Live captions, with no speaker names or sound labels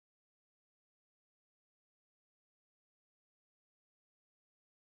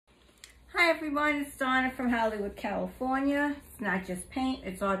Hi everyone, it's Donna from Hollywood, California. It's not just paint,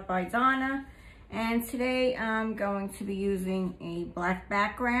 it's art by Donna. And today I'm going to be using a black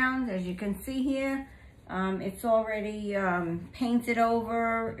background. As you can see here, it's already painted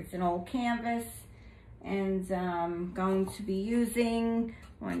over. It's an old canvas. And I'm going to be using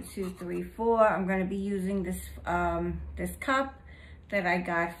 1, 2, 3, 4. I'm going to be using this, this cup that I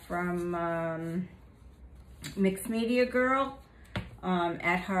got from Mixed Media Girl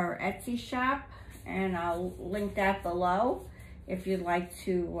at her Etsy shop, and I'll link that below if you'd like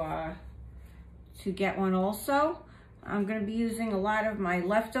to get one also. I'm going to be using a lot of my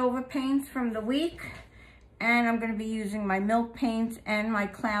leftover paints from the week, and I'm going to be using my milk paint and my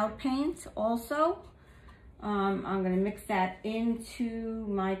cloud paint also. I'm going to mix that into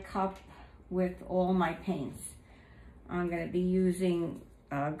my cup with all my paints. I'm going to be using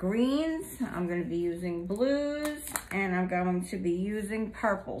greens, I'm going to be using blues, and I'm going to be using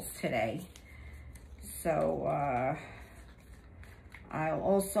purples today. So I'll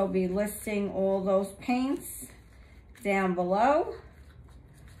also be listing all those paints down below.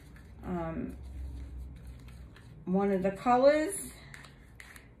 One of the colors,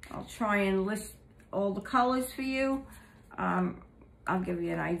 I'll try and list all the colors for you. I'll give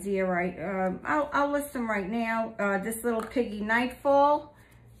you an idea, right? I'll list them right now. This little piggy Nightfall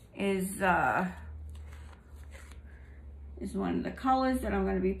is one of the colors that I'm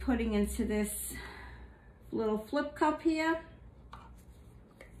going to be putting into this little flip cup here.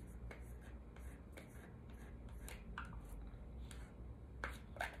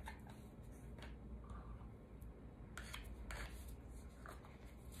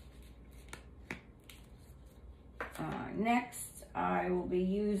 Next, I will be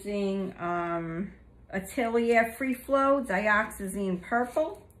using Atelier Free Flow Dioxozine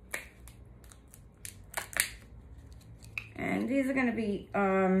Purple. And these are going to be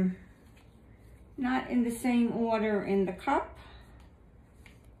not in the same order in the cup.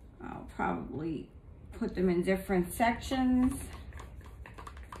 I'll probably put them in different sections.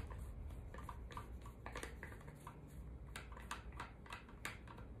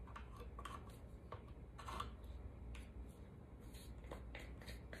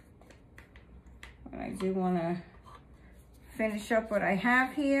 But I do want to finish up what I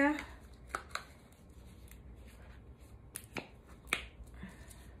have here.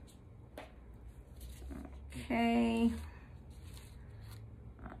 Okay.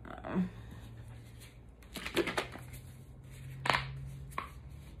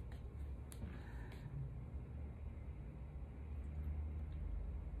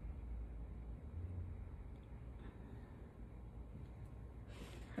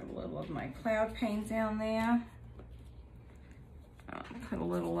 Put a little of my cloud paint down there. Put a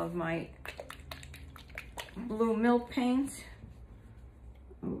little of my blue milk paint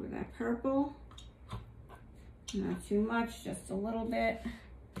over that purple. Not too much, just a little bit.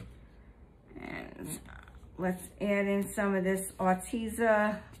 And let's add in some of this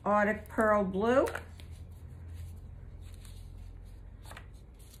Arteza Arctic Pearl Blue.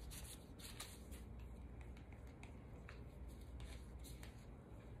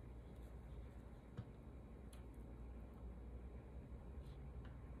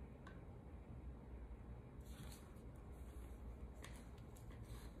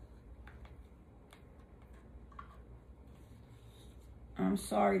 I'm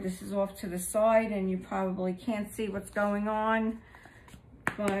sorry, this is off to the side and you probably can't see what's going on,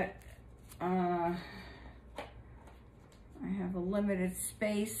 but I have a limited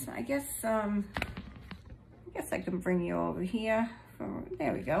space. I guess I can bring you over here.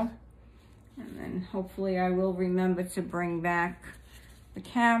 There we go. And then hopefully I will remember to bring back the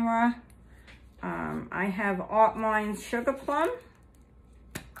camera. I have Minds Sugarplum.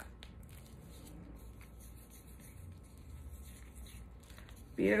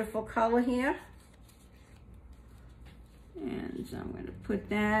 Beautiful color here. And I'm going to put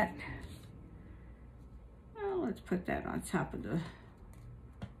that, well, let's put that on top of the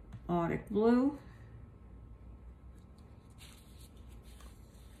Arctic Blue.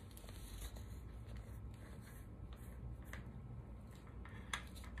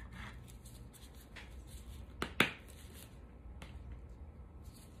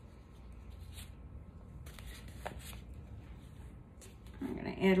 I'm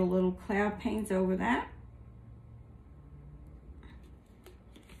going to add a little cloud paint over that.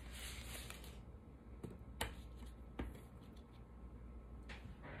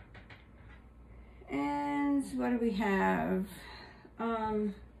 And what do we have?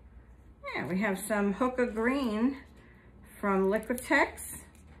 Yeah, we have some Hooker Green from Liquitex,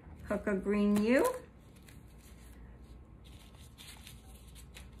 Hooker Green U.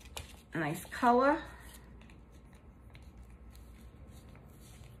 Nice color.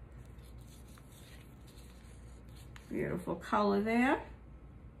 Beautiful color there.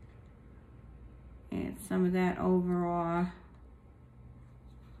 Add some of that over our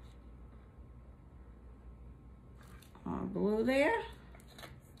blue there.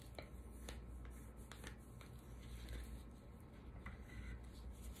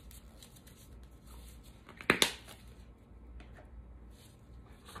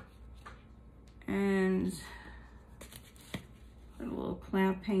 And put a little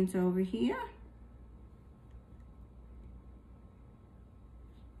cloud paint over here.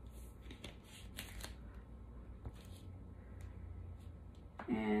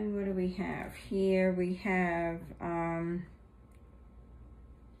 And what do we have here? We have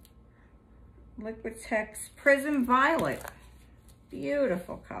Liquitex Prism Violet.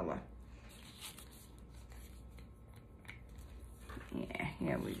 Beautiful color. Yeah,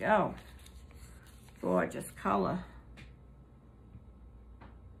 here we go. Gorgeous color.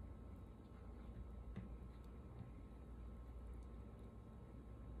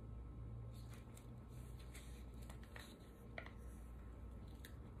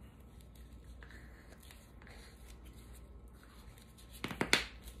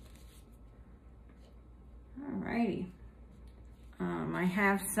 Alrighty. I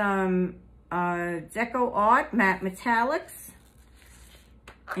have some Deco Art Matte Metallics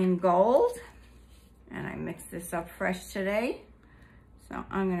in gold, and I mixed this up fresh today, so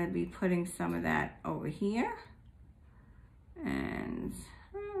I'm going to be putting some of that over here, and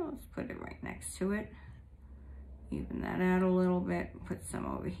let's put it right next to it, even that out a little bit, put some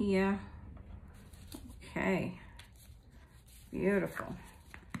over here. Okay, beautiful.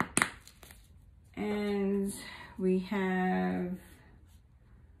 And we have,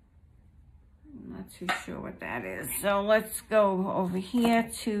 I'm not too sure what that is. So let's go over here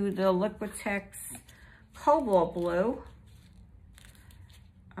to the Liquitex Cobalt Blue.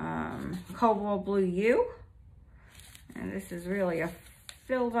 Cobalt Blue U. And this is really a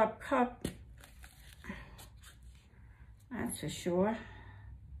filled up cup. That's for sure.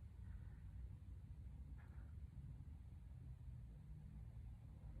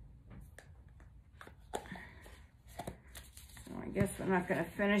 I guess we're not going to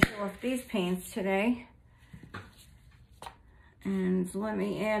finish off these paints today. And let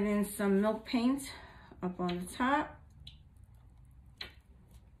me add in some milk paint up on the top.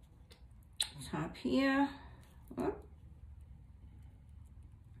 Top here. Whoop.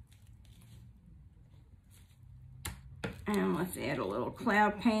 And let's add a little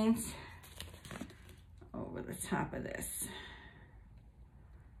cloud paint over the top of this.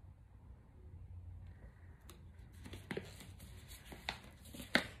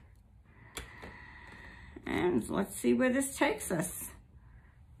 And let's see where this takes us.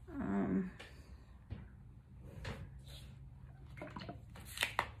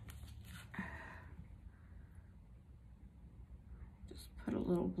 Just put a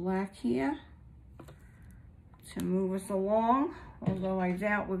little black here to move us along. Although I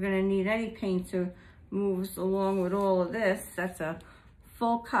doubt we're going to need any paint to move us along with all of this. That's a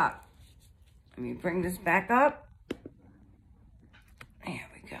full cup. Let me bring this back up. There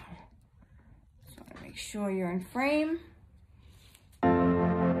we go. Make sure you're in frame.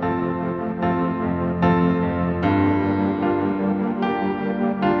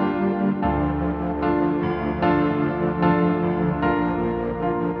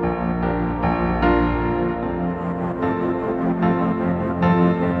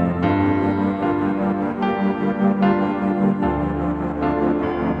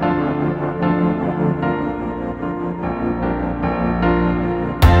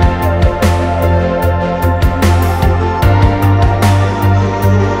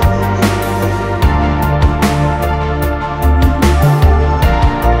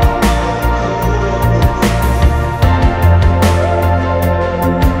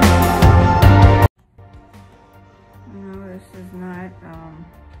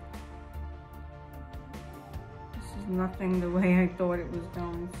 Nothing the way I thought it was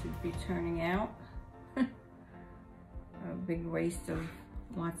going to be turning out. A big waste of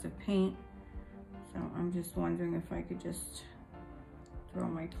lots of paint. So I'm just wondering if I could just throw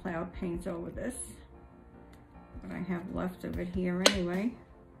my cloud paint over this. What I have left of it here anyway.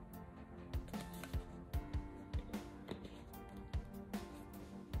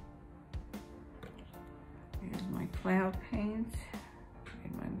 Here's my cloud paint.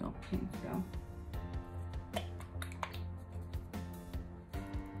 Where'd my milk paint go?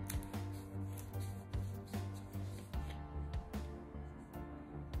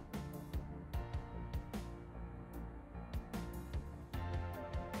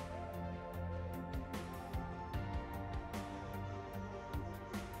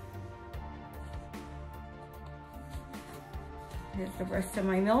 Here's the rest of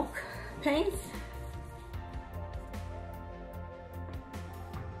my milk paints.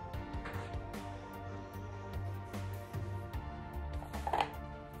 A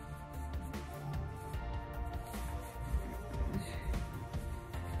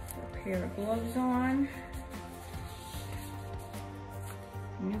pair of gloves on.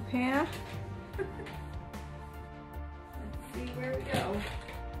 New pair. Let's see where we go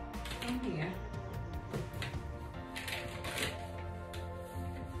from here.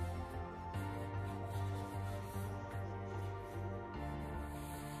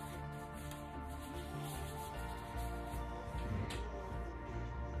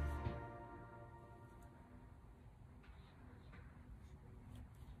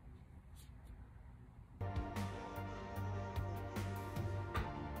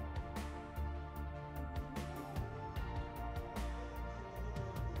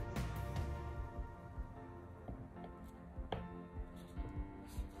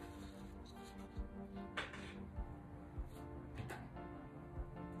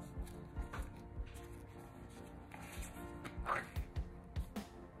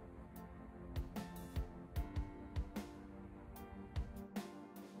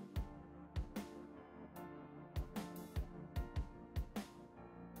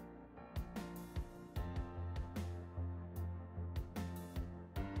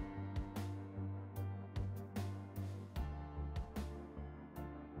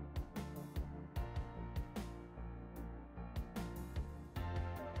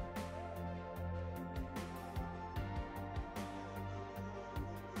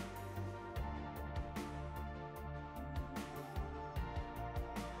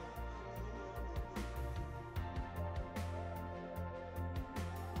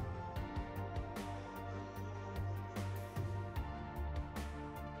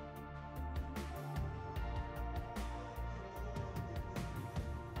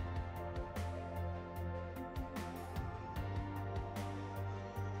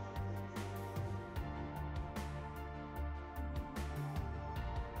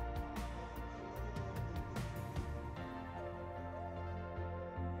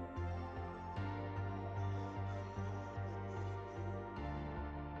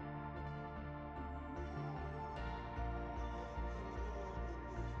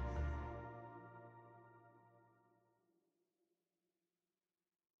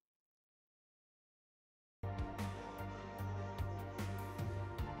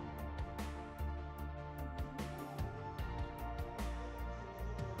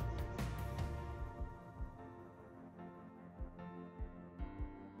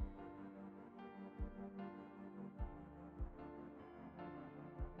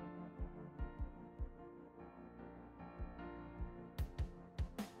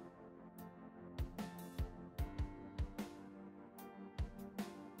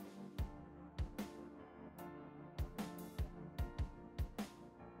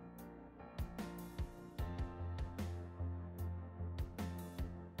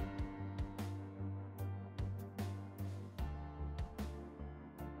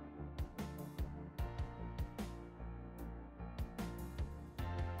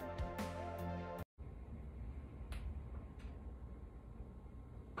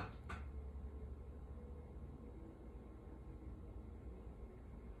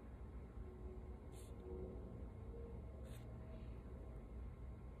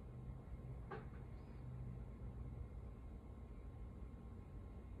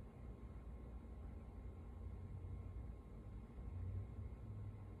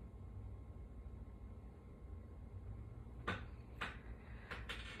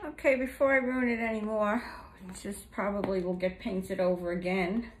 Okay, before I ruin it anymore, just probably will get painted over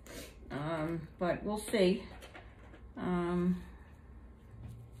again, but we'll see.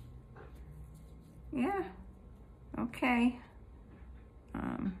 Yeah, okay.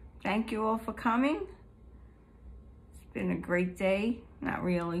 Thank you all for coming. It's been a great day. Not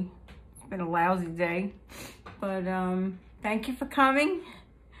really. It's been a lousy day, but thank you for coming.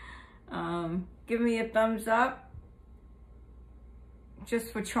 Give me a thumbs up.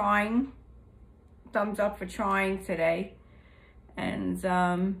 Just for trying. Thumbs up for trying today. And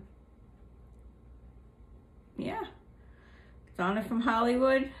yeah, Donna from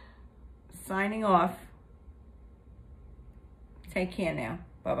Hollywood signing off. Take care now.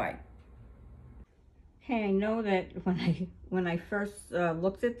 Bye-bye. Hey, I know that when I first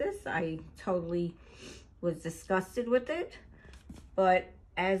looked at this, I totally was disgusted with it, but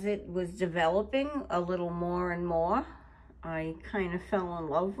as it was developing a little more and more, I kind of fell in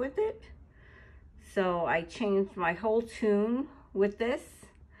love with it. So I changed my whole tune with this,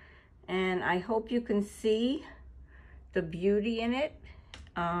 and I hope you can see the beauty in it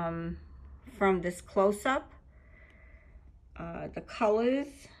from this close-up. The colors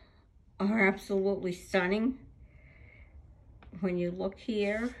are absolutely stunning. When you look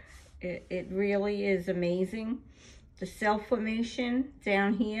here, it really is amazing. The cell formation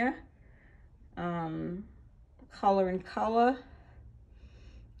down here, color and color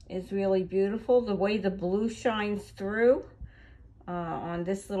is really beautiful. The way the blue shines through on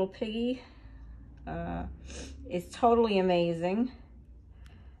this little piggy is totally amazing.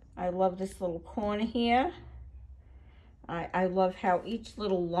 I love this little corner here. I love how each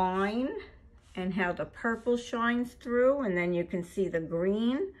little line and how the purple shines through, and then you can see the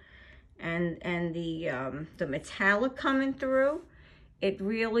green and the metallic coming through. It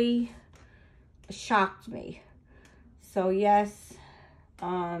really shocked me. So yes,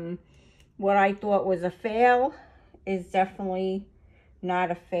 what I thought was a fail is definitely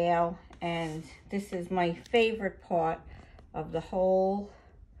not a fail, and this is my favorite part of the whole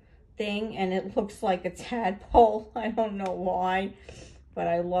thing, and it looks like a tadpole. I don't know why, but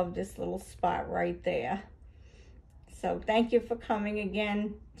I love this little spot right there. So thank you for coming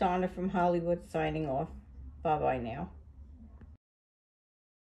again. Donna from Hollywood signing off. Bye-bye now.